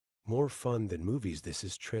More fun than movies, this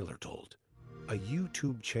is Trailer Told, a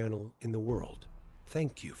YouTube channel in the world.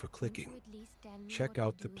 Thank you for clicking. Check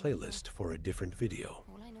out the playlist for a different video.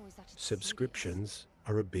 Subscriptions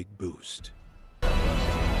are a big boost.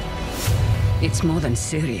 It's more than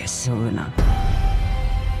serious, Haruna.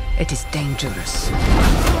 It is dangerous.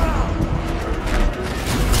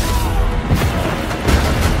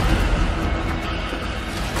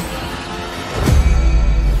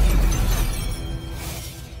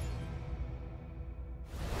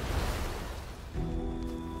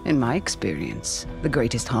 In my experience, the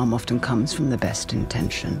greatest harm often comes from the best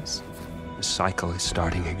intentions. The cycle is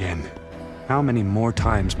starting again. How many more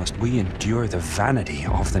times must we endure the vanity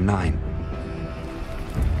of the Nine?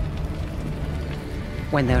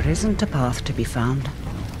 When there isn't a path to be found,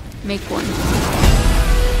 make one.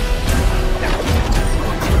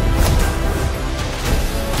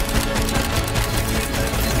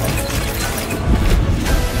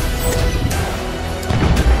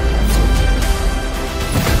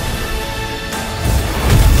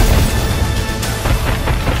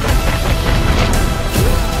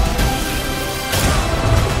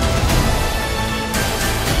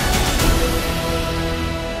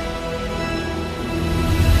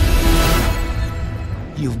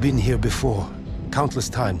 You've been here before, countless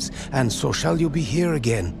times, and so shall you be here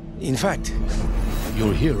again. In fact,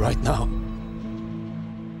 you're here right now.